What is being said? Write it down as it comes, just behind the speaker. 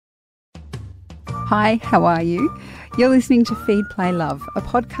Hi, how are you? You're listening to Feed, Play, Love, a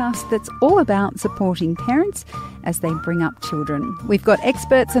podcast that's all about supporting parents as they bring up children. We've got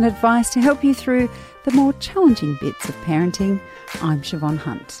experts and advice to help you through the more challenging bits of parenting. I'm Siobhan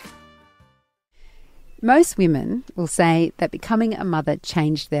Hunt. Most women will say that becoming a mother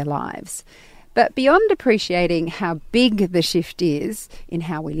changed their lives. But beyond appreciating how big the shift is in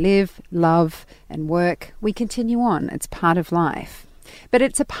how we live, love and work, we continue on. It's part of life. But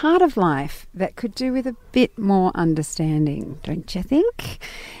it's a part of life that could do with a bit more understanding, don't you think?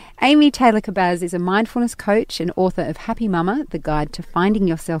 Amy Taylor-Kabbaz is a mindfulness coach and author of Happy Mama, The Guide to Finding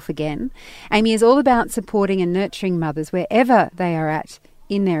Yourself Again. Amy is all about supporting and nurturing mothers wherever they are at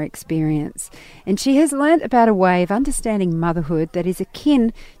in their experience. And she has learnt about a way of understanding motherhood that is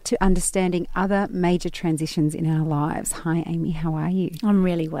akin to understanding other major transitions in our lives. Hi, Amy, how are you? I'm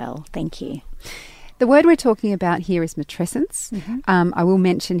really well, thank you. The word we're talking about here is matrescence. Mm-hmm. I will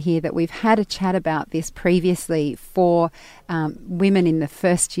mention here that we've had a chat about this previously for women in the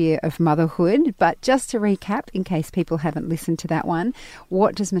first year of motherhood. But just to recap, in case people haven't listened to that one,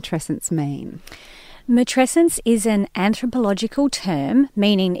 what does matrescence mean? Matrescence is an anthropological term,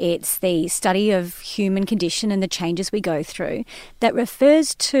 meaning it's the study of human condition and the changes we go through, that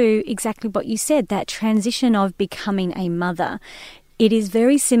refers to exactly what you said, that transition of becoming a mother. It is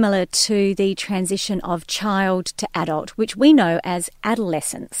very similar to the transition of child to adult, which we know as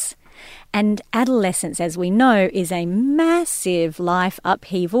adolescence. And adolescence, as we know, is a massive life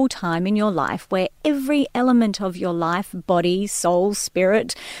upheaval time in your life where every element of your life, body, soul,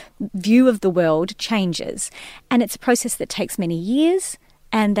 spirit, view of the world changes. And it's a process that takes many years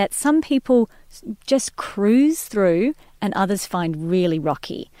and that some people just cruise through and others find really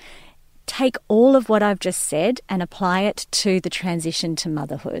rocky. Take all of what I've just said and apply it to the transition to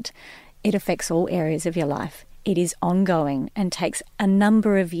motherhood. It affects all areas of your life. It is ongoing and takes a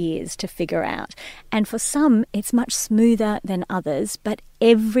number of years to figure out. And for some, it's much smoother than others, but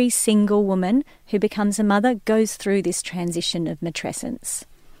every single woman who becomes a mother goes through this transition of matrescence.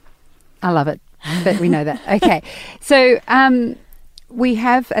 I love it, but we know that. Okay, so we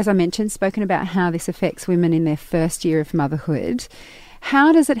have, as I mentioned, spoken about how this affects women in their first year of motherhood.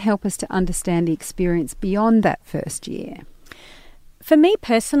 How does it help us to understand the experience beyond that first year? For me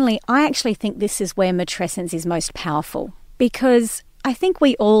personally, I actually think this is where matrescence is most powerful, because I think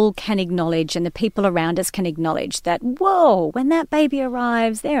we all can acknowledge and the people around us can acknowledge that, whoa, when that baby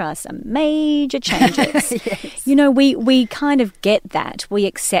arrives, there are some major changes. Yes. You know, we kind of get that. We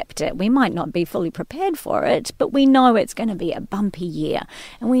accept it. We might not be fully prepared for it, but we know it's going to be a bumpy year.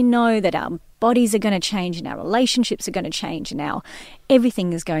 And we know that our bodies are going to change and our relationships are going to change and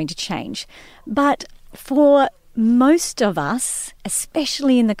everything is going to change. But for most of us,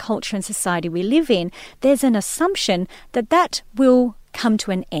 especially in the culture and society we live in, there's an assumption that will come to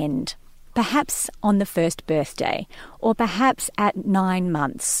an end, perhaps on the first birthday, or perhaps at 9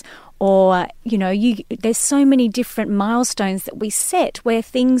 months, or, there's so many different milestones that we set where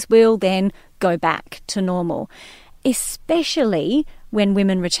things will then go back to normal, especially when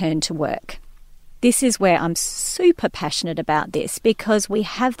women return to work. This is where I'm super passionate about this, because we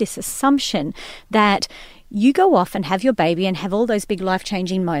have this assumption that you go off and have your baby and have all those big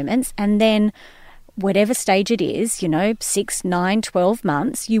life-changing moments, and then whatever stage it is, 6, 9, 12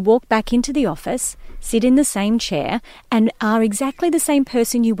 months, you walk back into the office, sit in the same chair, and are exactly the same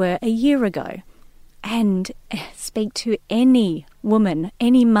person you were a year ago. And speak to any woman,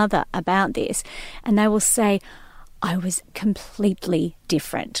 any mother about this, and they will say, I was completely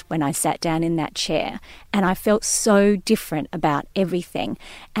different when I sat down in that chair, and I felt so different about everything.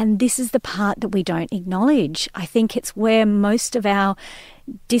 And this is the part that we don't acknowledge. I think it's where most of our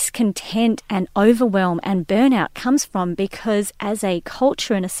discontent and overwhelm and burnout comes from, because as a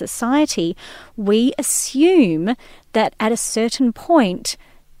culture and a society, we assume that at a certain point,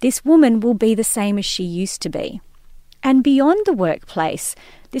 this woman will be the same as she used to be. And beyond the workplace,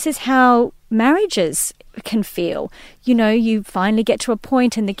 this is how marriages can feel. You finally get to a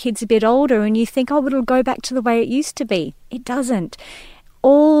point and the kid's a bit older and you think, oh, it'll go back to the way it used to be. It doesn't.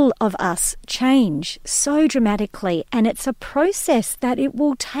 All of us change so dramatically, and it's a process that it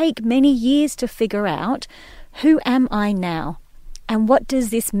will take many years to figure out, who am I now? And what does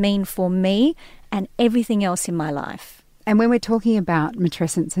this mean for me and everything else in my life? And when we're talking about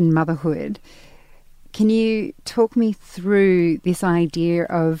matrescence and motherhood, can you talk me through this idea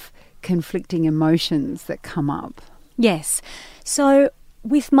of conflicting emotions that come up? Yes. So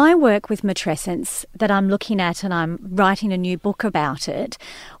with my work with matrescence that I'm looking at, and I'm writing a new book about it,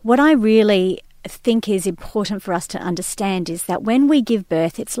 what I really think is important for us to understand is that when we give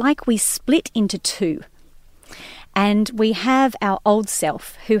birth, it's like we split into two. And we have our old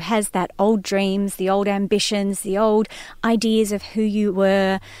self who has that old dreams, the old ambitions, the old ideas of who you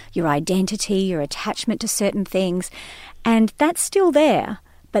were, your identity, your attachment to certain things. And that's still there.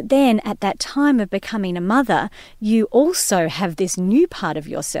 But then at that time of becoming a mother, you also have this new part of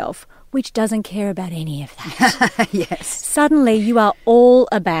yourself which doesn't care about any of that. Yes. Suddenly you are all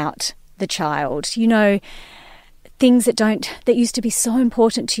about the child. You know, things that used to be so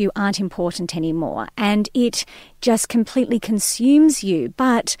important to you aren't important anymore, and it just completely consumes you.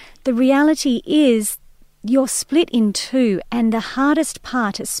 But the reality is you're split in two, and the hardest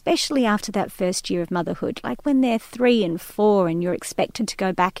part, especially after that first year of motherhood, like when they're 3 and 4 and you're expected to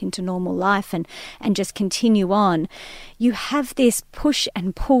go back into normal life and just continue on, you have this push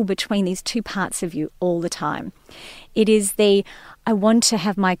and pull between these two parts of you all the time. It is I want to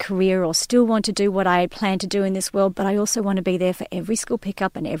have my career or still want to do what I plan to do in this world, but I also want to be there for every school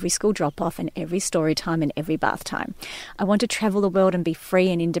pickup and every school drop-off and every story time and every bath time. I want to travel the world and be free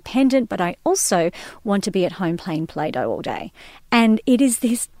and independent, but I also want to be at home playing Play-Doh all day. And it is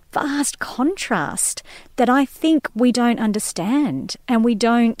this vast contrast that I think we don't understand, and we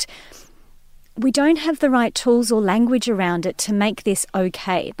don't have the right tools or language around it to make this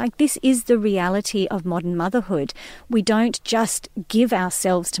okay. Like, this is the reality of modern motherhood. We don't just give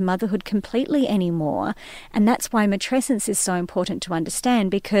ourselves to motherhood completely anymore. And that's why matrescence is so important to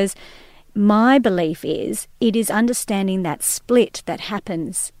understand, because my belief is it is understanding that split that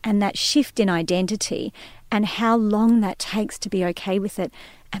happens and that shift in identity and how long that takes to be okay with it.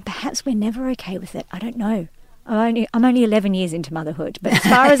 And perhaps we're never okay with it. I don't know. I'm only 11 years into motherhood, but as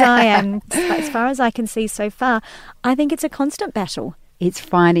far as I can see so far, I think it's a constant battle. It's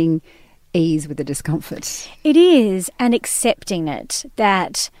finding ease with the discomfort. It is, and accepting it,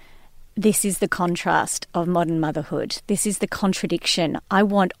 that this is the contrast of modern motherhood. This is the contradiction. I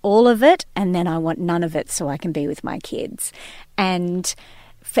want all of it, and then I want none of it so I can be with my kids. And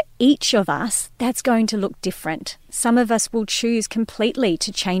for each of us, that's going to look different. Some of us will choose completely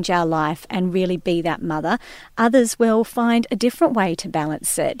to change our life and really be that mother. Others will find a different way to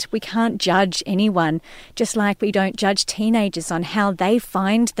balance it. We can't judge anyone, just like we don't judge teenagers on how they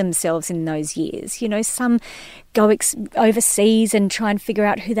find themselves in those years. You know, some go overseas and try and figure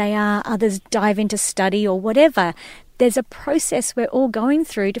out who they are. Others dive into study or whatever. There's a process we're all going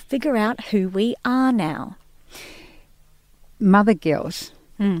through to figure out who we are now. Mother guilt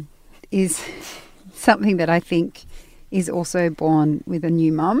is something that I think is also born with a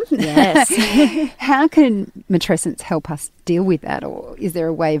new mum. Yes. How can matrescence help us deal with that, or is there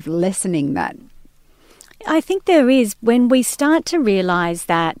a way of lessening that? I think there is, when we start to realise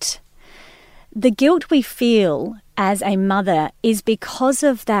that the guilt we feel as a mother is because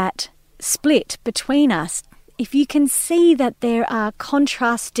of that split between us. If you can see that there are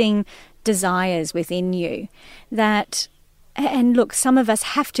contrasting desires within you, that... And look, some of us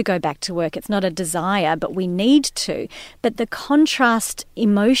have to go back to work. It's not a desire, but we need to. But the contrast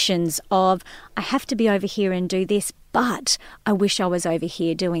emotions of, I have to be over here and do this, but I wish I was over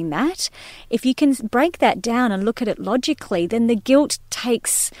here doing that. If you can break that down and look at it logically, then the guilt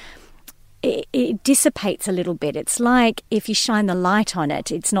it dissipates a little bit. It's like if you shine the light on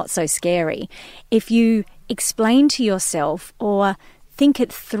it, it's not so scary. If you explain to yourself or think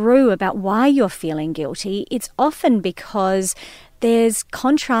it through about why you're feeling guilty, it's often because there's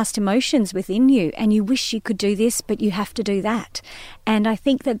contrast emotions within you and you wish you could do this, but you have to do that. And I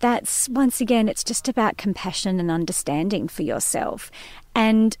think that's, once again, it's just about compassion and understanding for yourself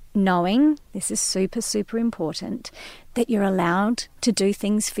and knowing, this is super, super important, that you're allowed to do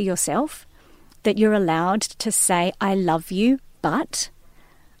things for yourself, that you're allowed to say, I love you, but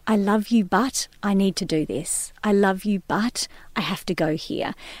I need to do this. I love you, but I have to go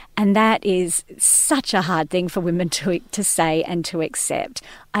here. And that is such a hard thing for women to say and to accept.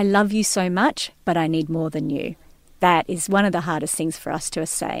 I love you so much, but I need more than you. That is one of the hardest things for us to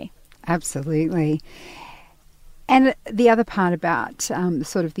say. Absolutely. And the other part about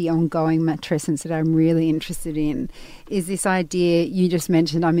sort of the ongoing matrescence that I'm really interested in is this idea you just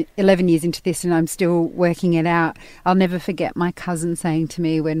mentioned. I'm 11 years into this and I'm still working it out. I'll never forget my cousin saying to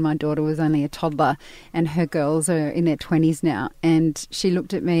me when my daughter was only a toddler and her girls are in their 20s now, and she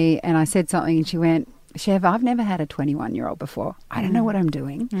looked at me and I said something and she went, Chev, I've never had a 21-year-old before. I don't know what I'm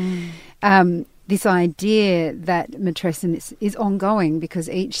doing. This idea that matrescence is ongoing because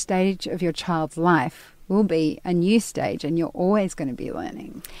each stage of your child's life will be a new stage and you're always going to be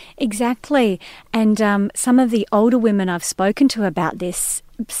learning. Exactly. And some of the older women I've spoken to about this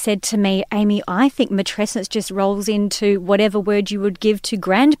said to me, Amy, I think matrescence just rolls into whatever word you would give to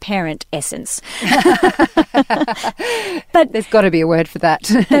grandparent essence. But there's got to be a word for that.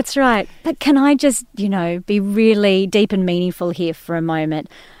 That's right. But can I just, be really deep and meaningful here for a moment?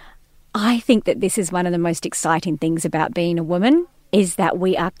 I think that this is one of the most exciting things about being a woman, is that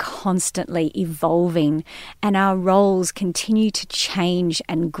we are constantly evolving and our roles continue to change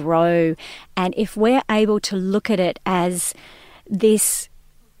and grow. And if we're able to look at it as this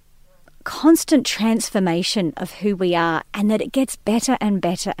constant transformation of who we are, and that it gets better and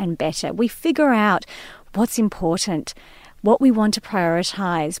better and better, we figure out what's important, what we want to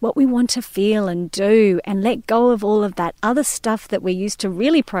prioritize, what we want to feel and do, and let go of all of that other stuff that we used to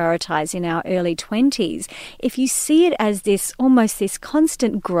really prioritize in our early 20s. If you see it as this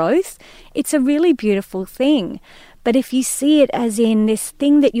constant growth, it's a really beautiful thing. But if you see it as in this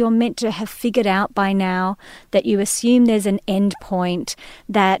thing that you're meant to have figured out by now, that you assume there's an end point,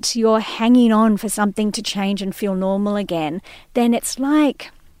 that you're hanging on for something to change and feel normal again, then it's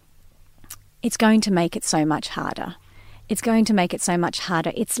like it's going to make it so much harder. It's going to make it so much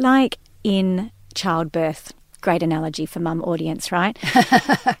harder. It's like in childbirth. Great analogy for mum audience, right?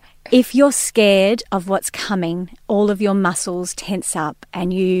 If you're scared of what's coming, all of your muscles tense up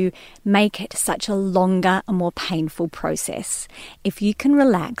and you make it such a longer and more painful process. If you can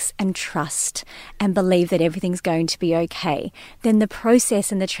relax and trust and believe that everything's going to be okay, then the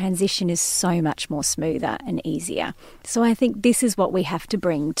process and the transition is so much more smoother and easier. So I think this is what we have to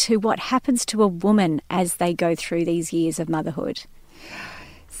bring to what happens to a woman as they go through these years of motherhood.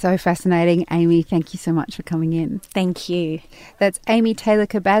 So fascinating. Amy, thank you so much for coming in. Thank you. That's Amy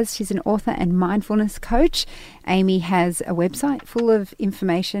Taylor-Kabbaz. She's an author and mindfulness coach. Amy has a website full of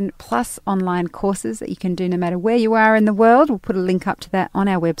information plus online courses that you can do no matter where you are in the world. We'll put a link up to that on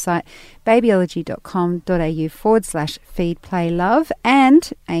our website, babyology.com.au/feed-play-love.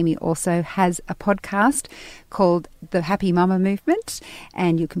 And Amy also has a podcast called The Happy Mama Movement,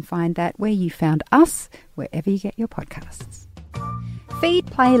 and you can find that where you found us, wherever you get your podcasts. Feed,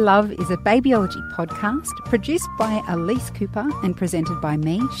 Play, Love is a babyology podcast produced by Elise Cooper and presented by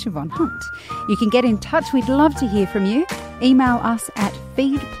me, Siobhan Hunt. You can get in touch. We'd love to hear from you. Email us at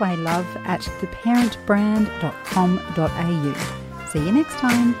feedplaylove@theparentbrand.com.au. See you next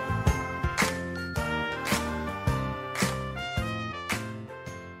time.